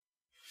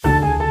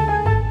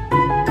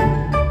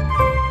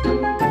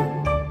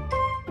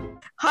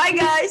Hi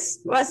guys,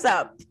 what's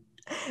up?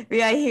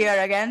 We are here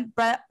again.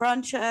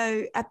 Brunch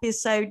Show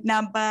episode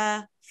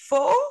number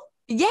 4.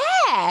 Yeah.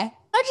 I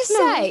just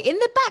say, in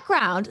the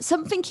background,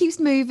 something keeps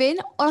moving,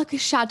 or like a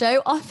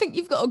shadow. I think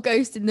you've got a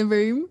ghost in the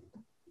room.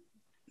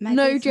 Maybe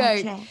no it's my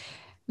joke. chair.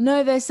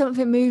 No, there's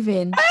something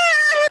moving.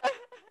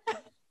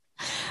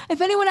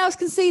 If anyone else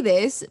can see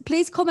this,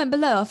 please comment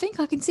below. I think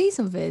I can see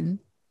something.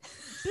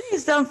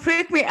 Please don't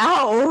freak me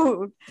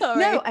out. Sorry.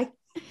 No,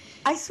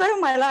 I swear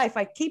on my life,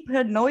 I keep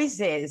hearing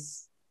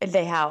noises in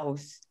the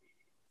house.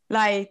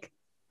 Like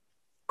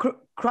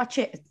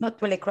crutches, not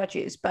really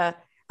crutches, but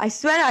I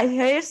swear I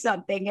hear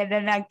something, and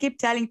then I keep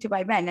telling to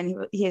my man,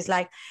 and he's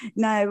like,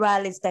 "No,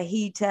 well, it's the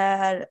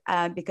heater,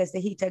 because the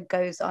heater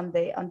goes on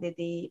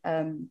the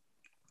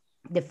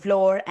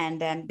floor, and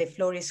then the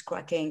floor is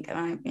cracking."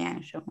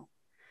 Yeah, sure.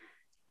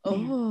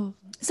 Oh,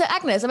 so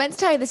Agnes, I meant to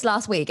tell you this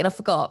last week, and I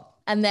forgot.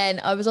 And then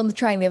I was on the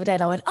train the other day,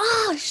 and I went,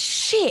 "Oh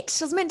shit!"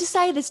 I was meant to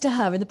say this to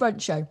her in the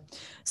brunch show.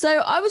 So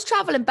I was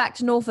traveling back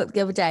to Norfolk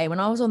the other day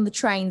when I was on the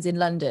trains in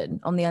London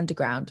on the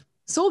Underground.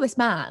 Saw this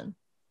man.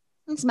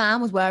 This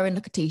man was wearing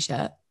like a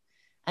t-shirt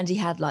and he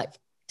had like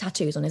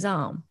tattoos on his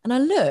arm. And I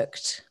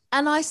looked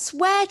and I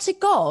swear to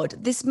God,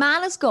 this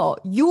man has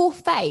got your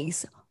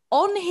face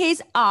on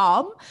his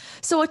arm.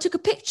 So I took a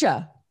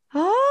picture.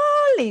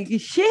 Holy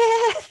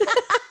shit.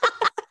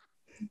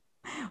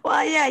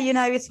 Well, yeah,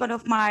 it's one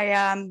of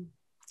my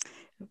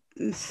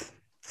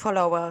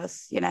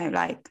followers,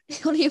 like.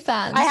 One of your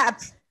fans? I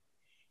have,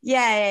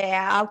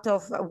 yeah, out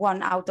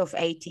of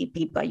 80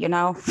 people,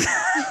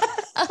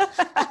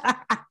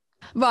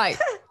 Right.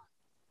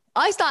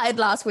 I started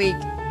last week,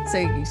 so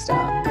you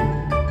start.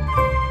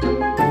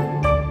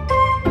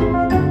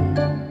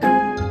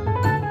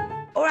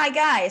 All right,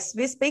 guys,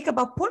 we speak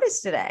about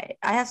police today.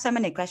 I have so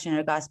many questions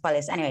regards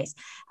police. Anyways,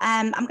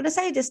 I'm going to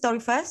say the story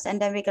first, and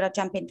then we're going to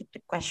jump into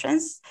the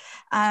questions.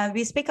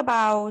 We speak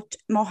about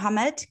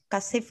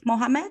Kasif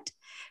Mohammed,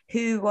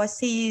 who was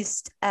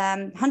seized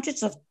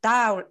hundreds of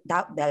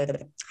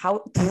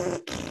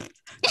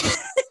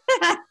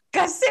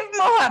Kasif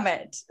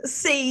Mohammed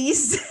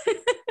seized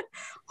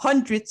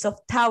hundreds of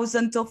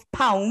thousands of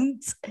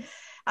pounds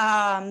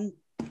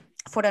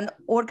for an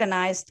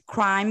organized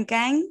crime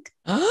gang.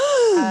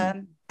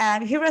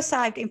 He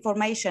received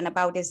information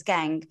about this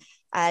gang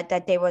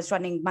that they was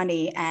running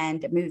money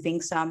and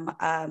moving some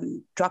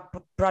drug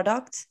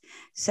products.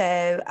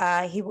 So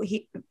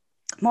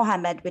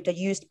Mohammed, with a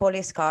used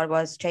police car,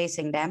 was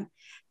chasing them.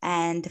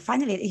 And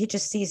finally, he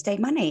just seized their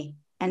money.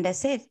 And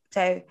that's it.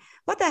 So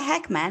what the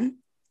heck, man?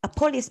 A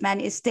policeman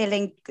is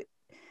stealing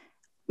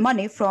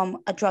money from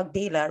a drug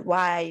dealer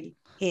while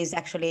he's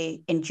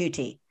actually in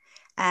duty.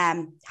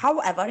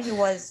 However, he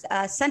was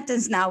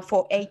sentenced now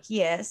for 8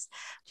 years.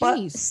 But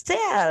Jeez.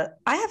 Still,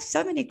 I have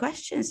so many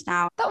questions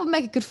now. That would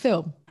make a good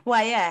film.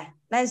 Well, yeah,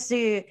 let's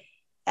do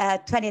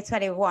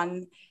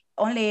 2021.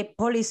 Only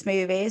police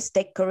movies,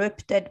 the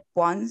corrupted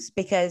ones,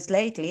 because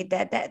lately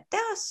there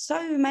are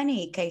so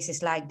many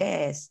cases like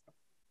this.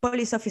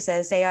 Police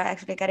officers, they are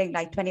actually getting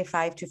like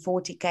 25 to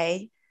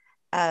 40K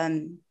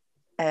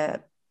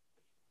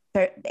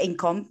per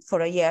income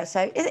for a year.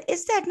 So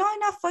is that not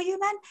enough for you,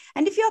 man?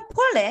 And if you're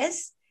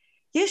police,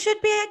 you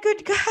should be a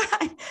good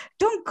guy.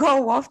 Don't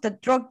go after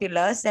drug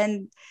dealers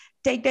and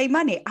take their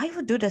money. I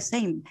would do the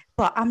same,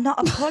 but I'm not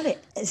a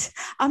police.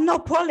 I'm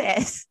not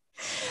police.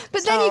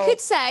 But then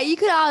you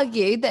could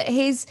argue that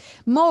his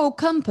moral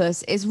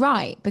compass is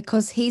right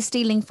because he's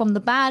stealing from the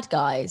bad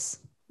guys.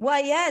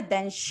 Well, yeah,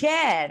 then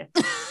share.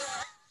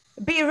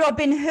 Be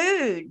Robin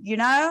Hood,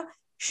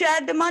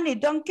 Share the money.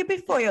 Don't keep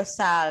it for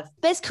yourself.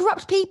 There's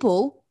corrupt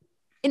people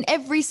in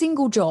every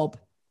single job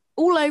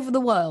all over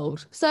the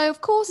world. So,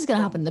 of course, it's going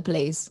to happen to the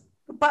police.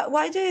 But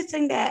why do you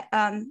think that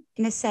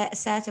in a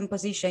certain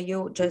position,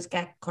 you just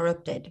get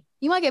corrupted?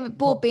 You might get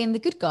bored being the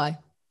good guy.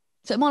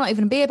 So it might not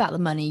even be about the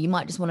money. You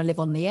might just want to live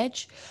on the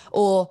edge.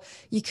 Or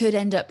you could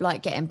end up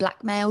like getting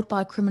blackmailed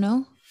by a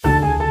criminal.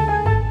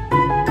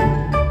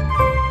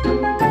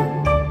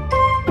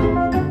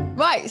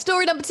 Right,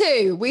 story number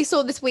 2. We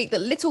saw this week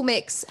that Little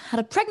Mix had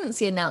a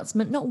pregnancy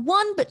announcement. Not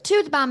one, but 2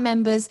 of the band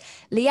members,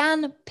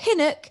 Leanne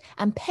Pinnock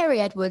and Perry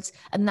Edwards,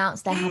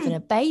 announced they're having a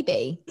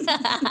baby.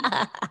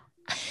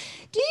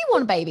 Do you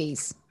want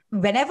babies?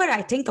 Whenever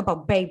I think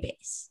about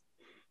babies,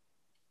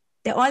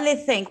 the only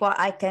thing what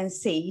I can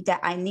see that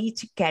I need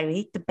to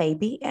carry the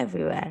baby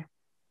everywhere.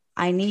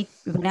 When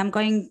I'm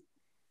going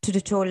to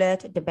the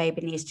toilet, the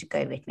baby needs to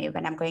go with me.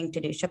 When I'm going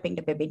to do shopping,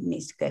 the baby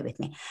needs to go with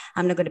me.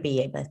 I'm not going to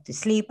be able to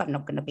sleep. I'm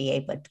not going to be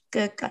able to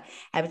cook.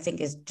 Everything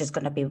is just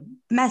going to be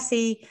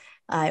messy.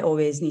 I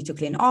always need to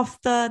clean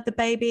after the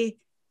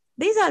baby.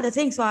 These are the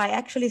things why I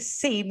actually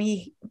see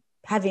me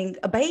having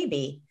a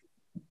baby.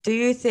 Do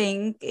you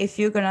think if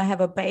you're going to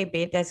have a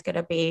baby, there's going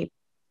to be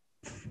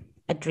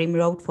a dream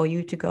road for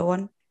you to go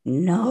on?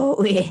 No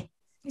way.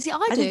 You see, I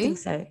don't do. think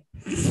so.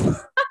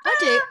 I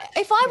do.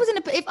 If I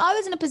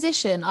was in a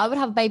position, I would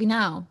have a baby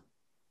now.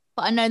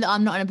 But I know that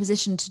I'm not in a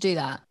position to do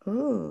that.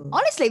 Ooh.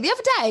 Honestly, the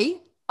other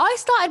day, I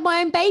started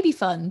my own baby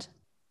fund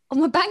on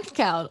my bank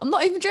account. I'm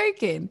not even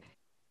joking.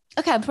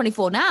 okay, I'm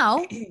 24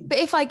 now, but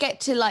if I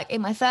get to like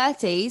in my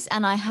 30s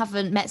and I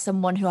haven't met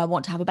someone who I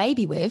want to have a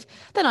baby with,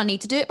 then I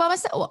need to do it by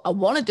myself. I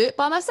want to do it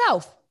by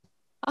myself.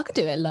 I could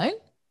do it alone.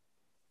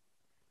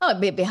 Oh,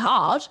 it'd be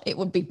hard. It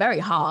would be very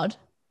hard.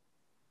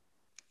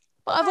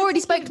 But I've already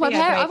spoke to my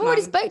parents. I've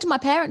already spoke to my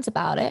parents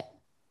about it.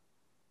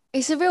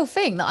 It's a real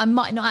thing that I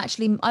might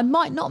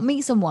not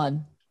meet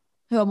someone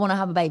who I want to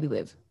have a baby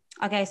with.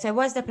 Okay, so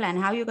what's the plan?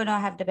 How are you going to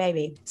have the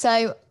baby?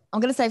 So I'm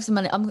going to save some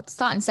money. I'm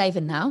starting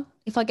saving now.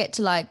 If I get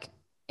to like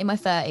in my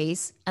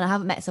 30s and I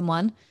haven't met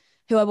someone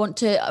who I want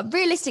to,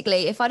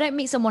 realistically, if I don't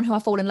meet someone who I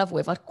fall in love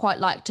with, I'd quite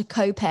like to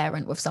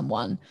co-parent with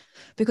someone,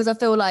 because I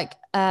feel like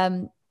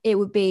it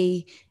would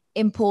be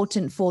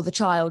important for the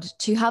child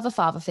to have a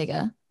father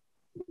figure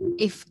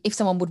if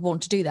someone would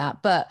want to do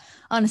that. But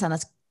I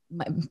understand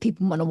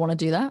people might not want to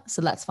do that,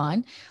 so that's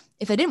fine.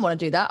 If I didn't want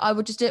to do that, I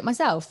would just do it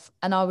myself,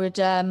 and I would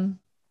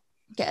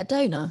get a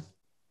donor.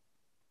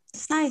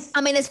 It's nice.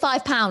 I mean, there's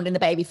 £5 in the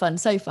baby fund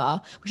so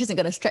far, which isn't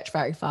going to stretch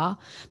very far.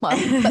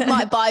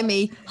 Might buy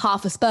me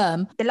half a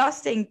sperm. The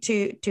last thing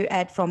to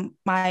add from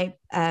my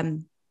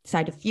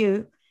side of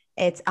you,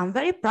 I'm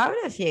very proud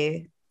of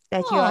you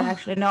that you are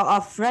actually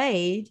not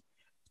afraid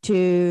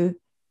to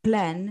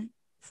plan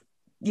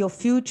your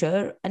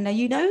future, and then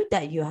you know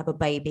that you have a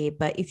baby.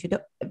 But if you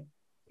don't,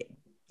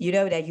 you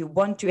know that you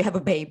want to have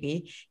a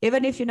baby,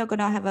 even if you're not going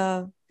to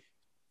have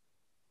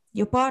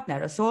your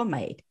partner, a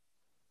soulmate.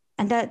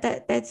 And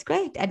that's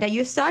great. And then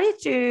you started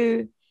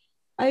to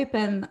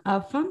open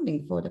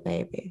funding for the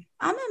baby.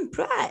 I'm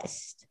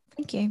impressed.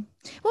 Thank you.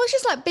 Well, it's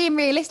just like being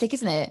realistic,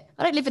 isn't it?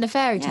 I don't live in a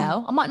fairy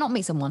tale. I might not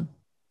meet someone,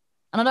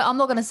 and I'm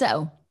not going to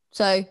settle.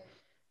 So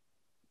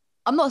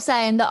I'm not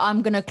saying that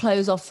I'm not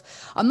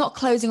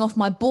closing off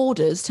my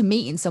borders to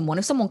meeting someone.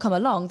 If someone come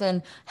along,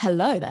 then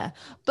hello there.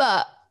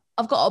 But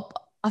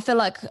I feel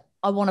like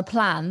I want to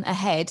plan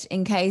ahead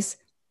in case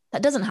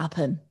that doesn't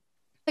happen.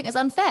 I think it's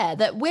unfair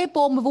that we're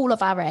born with all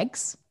of our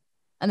eggs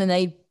and then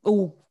they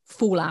all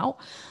fall out.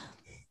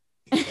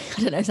 I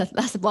don't know,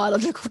 that's a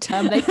biological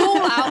term. They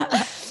fall out.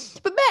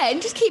 But men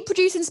just keep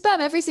producing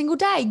sperm every single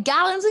day.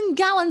 Gallons and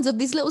gallons of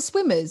these little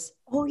swimmers.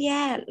 Oh,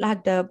 yeah,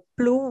 like the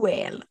blue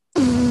whale.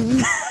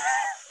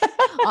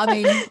 I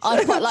mean,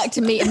 I'd quite like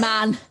to meet a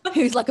man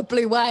who's like a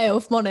blue whale,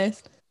 if I'm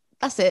honest.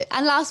 That's it.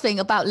 And last thing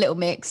about Little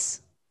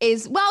Mix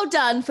is well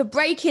done for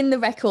breaking the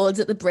records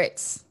at the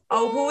Brits.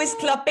 Oh, who is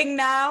clapping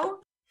now?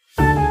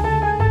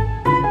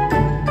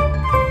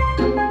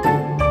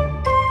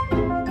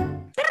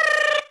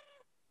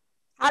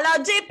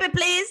 Hello, GP,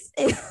 please.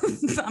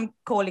 I'm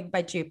calling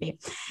by GP.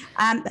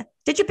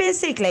 Did you been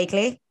sick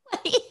lately? Who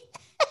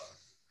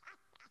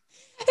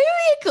are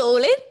you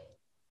calling?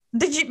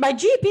 My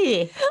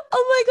GP.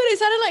 Oh my God, it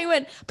sounded like you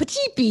went,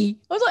 Pachipi.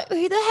 I was like,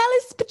 who the hell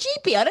is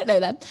Pachipi? I don't know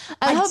them.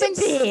 Have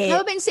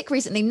I been sick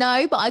recently?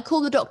 No, but I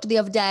called the doctor the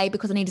other day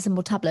because I needed some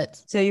more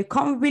tablets. So you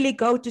can't really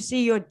go to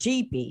see your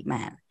GP,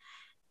 man.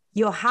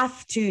 You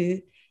have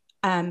to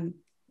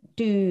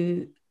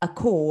do a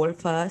call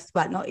first.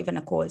 Well, not even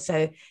a call.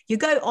 So you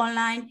go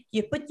online,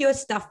 you put your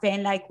stuff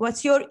in, like,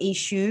 what's your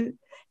issue?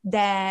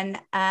 Then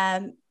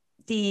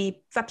the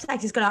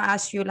website is going to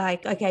ask you,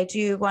 like, okay, do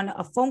you want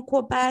a phone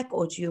call back,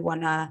 or do you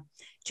want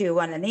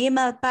an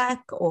email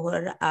back,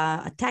 or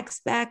a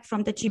text back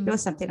from the GP or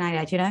something like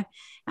that, you know?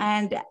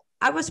 And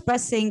I was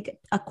pressing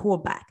a call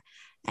back,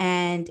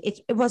 and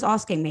it was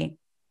asking me,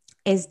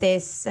 is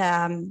this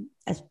ASAP,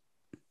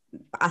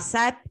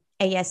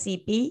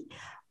 ASCP,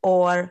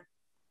 or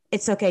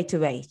it's okay to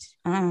wait?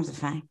 And I was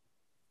fine.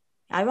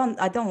 I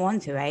don't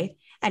want to wait.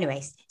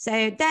 Anyways, so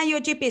then your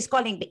GP is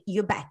calling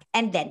you back,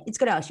 and then it's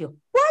going to ask you,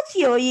 what's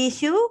your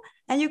issue?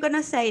 And you're going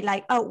to say,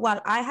 like, oh,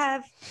 well, I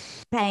have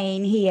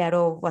pain here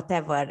or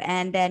whatever.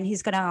 And then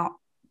he's going to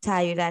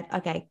tell you that,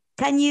 okay,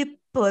 can you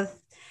put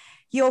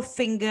your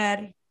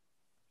finger,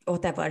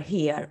 whatever,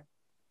 here?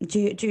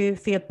 Do you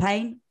feel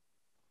pain?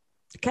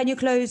 Can you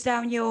close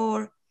down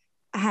your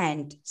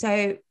hand?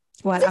 So,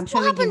 well, I'm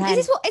showing you.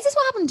 Is this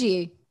what happened to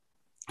you?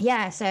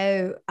 Yeah,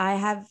 so I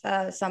have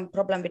some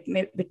problem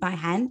with my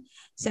hand.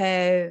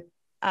 So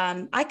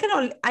I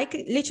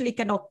literally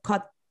cannot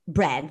cut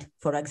bread,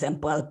 for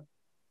example,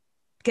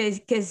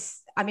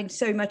 because I'm in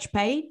so much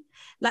pain.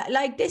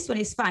 Like this one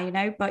is fine, you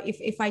know. But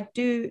if I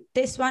do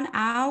this one,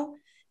 ow,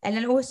 and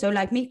then also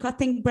like me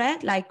cutting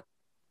bread, like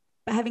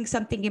having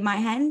something in my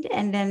hand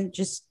and then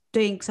just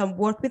doing some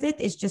work with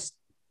it is just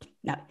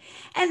no.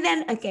 And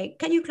then, okay,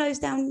 can you close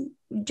down?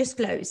 Just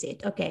close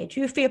it. Okay, do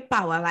you feel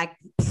power? Like,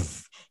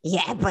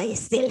 yeah, but it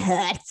still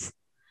hurts.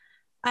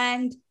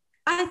 And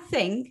I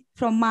think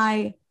from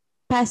my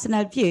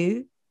personal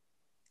view,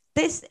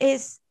 this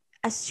is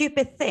a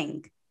stupid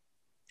thing.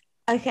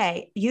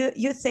 Okay,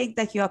 you think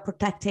that you are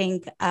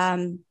protecting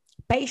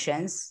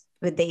patients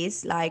with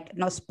these, like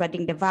not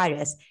spreading the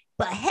virus.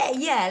 But hey,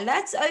 yeah,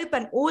 let's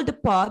open all the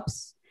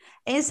pubs,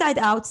 inside,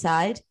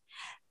 outside.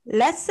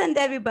 Let's send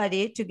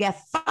everybody to get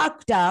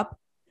fucked up,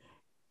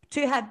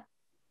 to have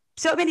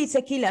so many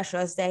tequila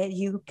shots that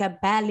you can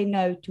barely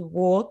know to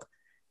walk,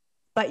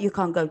 but you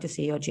can't go to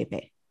see your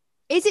GP.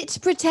 Is it to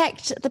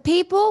protect the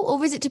people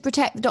or is it to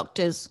protect the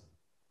doctors?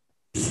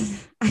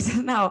 I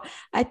don't know.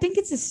 I think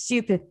it's a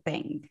stupid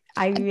thing.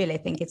 I really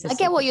think it's a I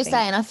get what you're thing.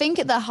 saying. I think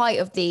at the height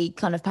of the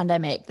kind of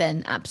pandemic,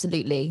 then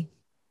absolutely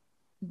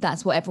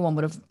that's what everyone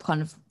would have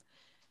kind of,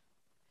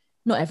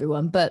 not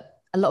everyone, but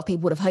a lot of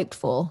people would have hoped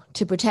for,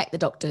 to protect the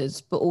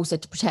doctors, but also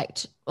to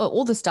protect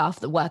all the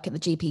staff that work at the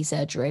GP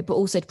surgery, but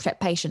also to protect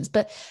patients.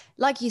 But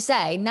like you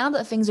say, now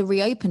that things are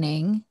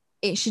reopening,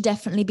 it should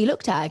definitely be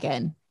looked at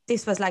again.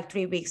 This was like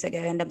 3 weeks ago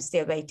and I'm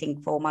still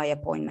waiting for my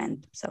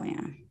appointment. So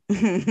yeah.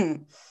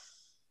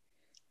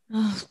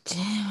 Oh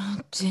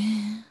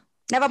dear.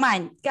 Never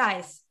mind,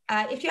 guys.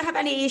 If you have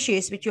any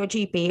issues with your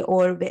GP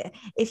or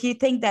if you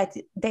think that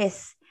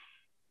this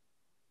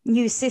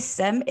new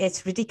system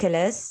is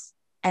ridiculous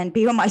and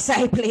be on my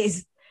side,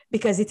 please,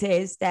 because it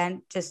is,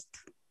 then just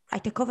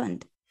write a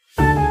comment.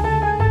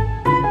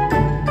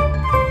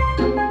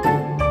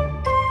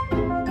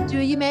 Do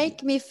you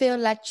make me feel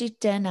like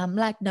cheating? I'm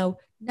like, no,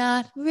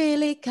 not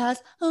really,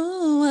 cause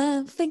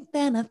I think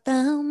that I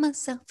found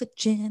myself a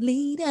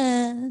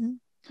cheerleader.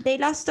 The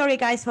last story,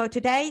 guys, for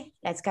today.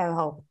 Let's go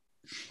home.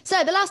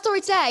 So the last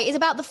story today is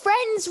about the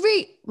Friends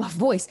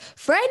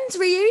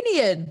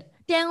reunion.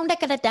 Down,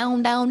 down,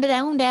 down, down,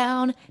 down,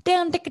 down,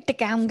 down,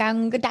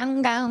 down,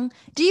 down, down.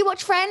 Do you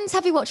watch Friends?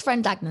 Have you watched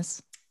Friends,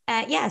 Agnes?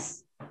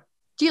 Yes.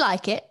 Do you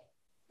like it?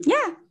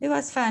 Yeah, it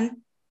was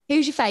fun.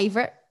 Who's your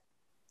favourite?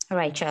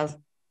 Rachel.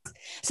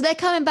 So they're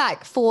coming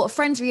back for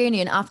Friends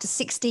reunion after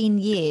 16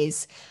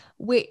 years,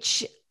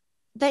 which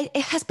it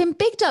has been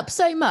bigged up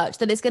so much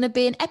that it's going to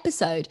be an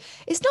episode.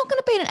 It's not going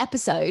to be an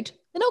episode.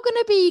 They're not going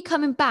to be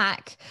coming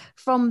back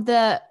from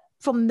the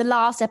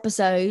last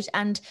episode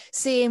and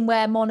seeing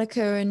where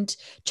Monica and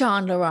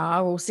Chandler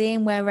are, or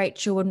seeing where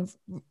Rachel and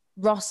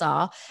Ross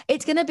are.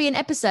 It's going to be an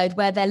episode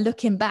where they're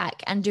looking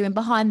back and doing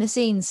behind the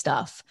scenes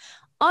stuff.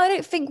 I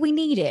don't think we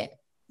need it.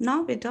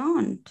 No, we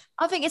don't.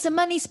 I think it's a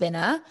money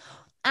spinner,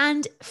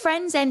 and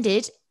Friends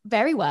ended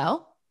very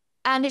well,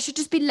 and it should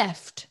just be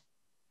left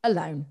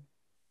alone.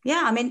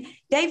 Yeah, I mean,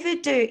 they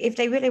would do, if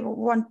they really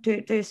want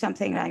to do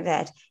something like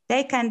that,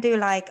 they can do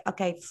like,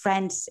 okay,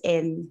 Friends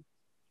in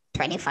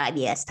 25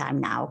 years time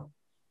now,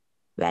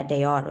 where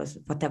they are or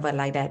whatever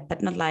like that,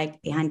 but not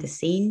like behind the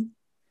scene.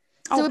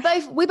 So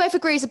we both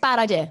agree it's a bad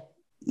idea.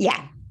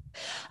 Yeah.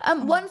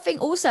 One thing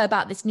also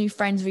about this new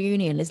Friends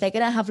reunion is they're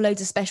going to have loads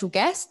of special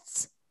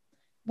guests,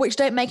 which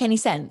don't make any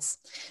sense.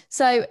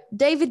 So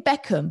David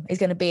Beckham is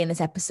going to be in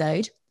this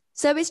episode.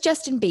 So it's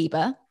Justin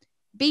Bieber,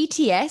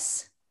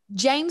 BTS,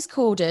 James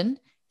Corden,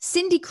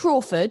 Cindy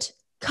Crawford,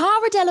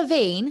 Cara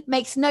Delevingne,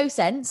 makes no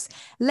sense,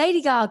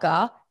 Lady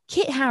Gaga,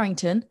 Kit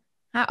Harington,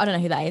 I don't know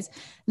who that is,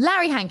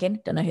 Larry Hankin,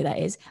 don't know who that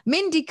is,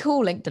 Mindy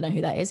Kaling, don't know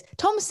who that is,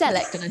 Tom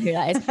Selleck, don't know who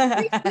that is,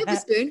 Reese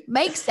Witherspoon,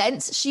 makes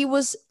sense, she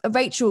was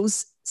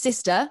Rachel's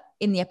sister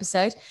in the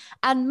episode,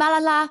 and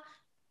Malala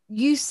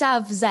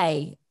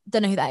Yousafzai,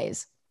 don't know who that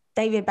is.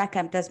 David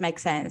Beckham does make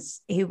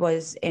sense. He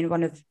was in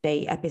one of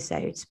the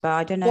episodes, but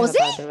I don't know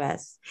about the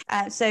rest.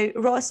 So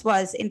Ross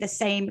was in the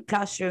same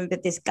classroom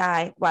with this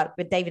guy,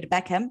 with David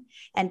Beckham,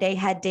 and they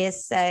had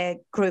this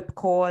group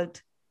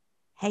called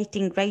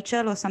Hating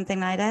Rachel or something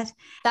like that.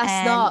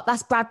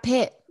 That's Brad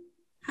Pitt.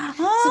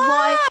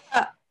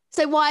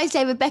 So why is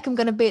David Beckham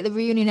going to be at the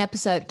reunion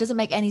episode? It doesn't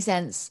make any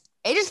sense.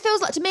 It just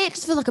feels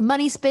like a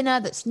money spinner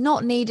that's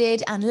not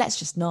needed, and let's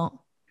just not.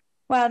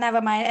 Well,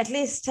 never mind. At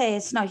least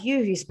it's not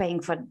you who's paying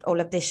for all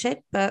of this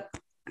shit, but...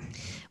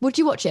 Would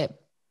you watch it?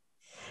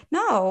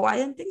 No, I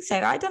don't think so.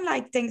 I don't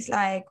like things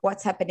like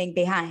what's happening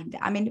behind.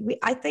 I mean,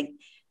 I think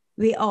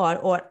we are,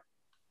 or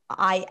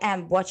I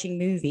am watching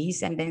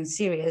movies and then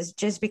series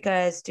just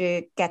because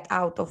to get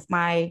out of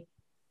my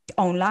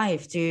own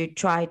life, to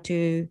try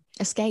to...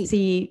 Escape.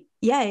 See,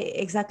 yeah,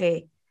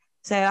 exactly.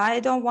 So I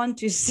don't want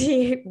to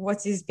see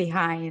what is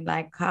behind,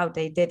 like how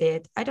they did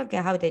it. I don't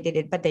care how they did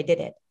it, but they did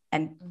it.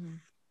 And...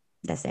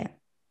 That's it.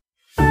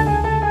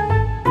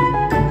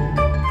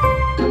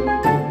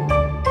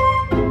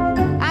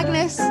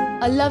 Agnes,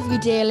 I love you,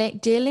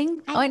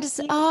 dearling. I went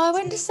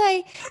to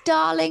say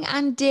darling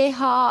and dear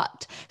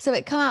heart. So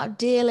it come out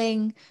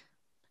dearling.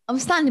 I'm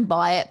standing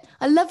by it.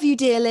 I love you,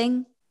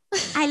 dearling.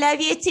 I love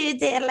you too,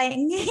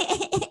 dearling.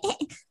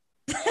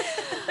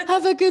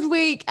 Have a good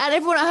week. And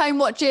everyone at home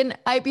watching,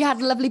 I hope you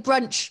had a lovely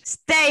brunch.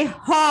 Stay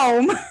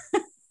home.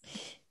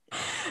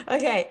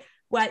 Okay.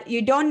 Well,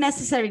 you don't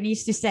necessarily need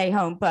to stay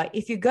home, but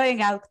if you're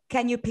going out,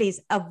 can you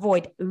please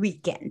avoid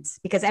weekends?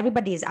 Because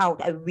everybody is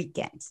out at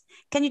weekends.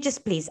 Can you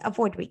just please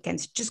avoid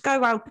weekends? Just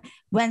go out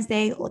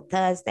Wednesday or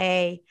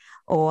Thursday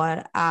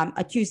or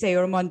a Tuesday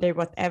or Monday,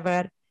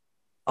 whatever.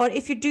 Or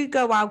if you do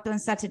go out on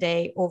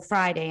Saturday or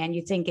Friday and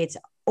you think it's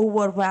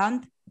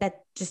overwhelmed, then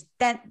just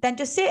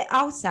sit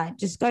outside.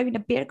 Just go in the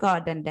beer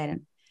garden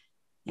then.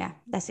 Yeah,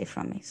 that's it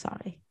from me.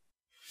 Sorry.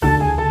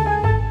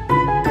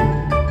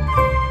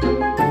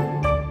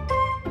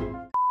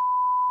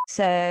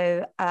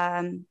 So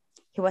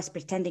he was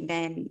pretending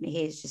then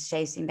he's just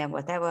chasing them,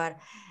 whatever,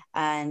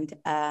 and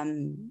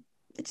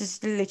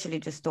just literally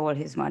just stole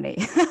his money.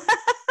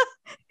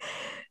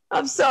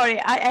 I'm sorry.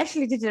 I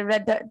actually didn't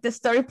read the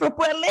story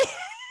properly.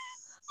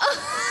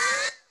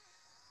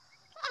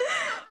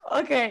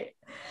 Okay.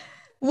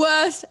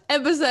 Worst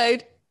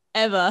episode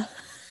ever.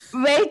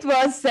 Wait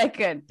 1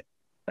 second.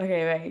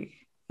 Okay, wait.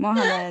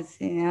 Mohammed.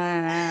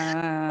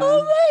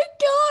 Oh my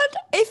God.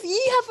 If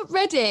you haven't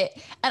read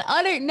it and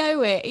I don't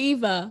know it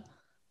either.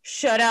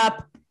 Shut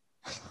up.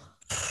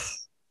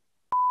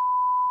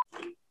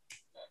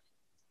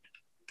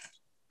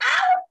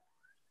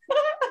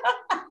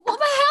 What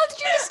the hell did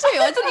you just do?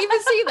 I didn't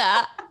even see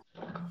that.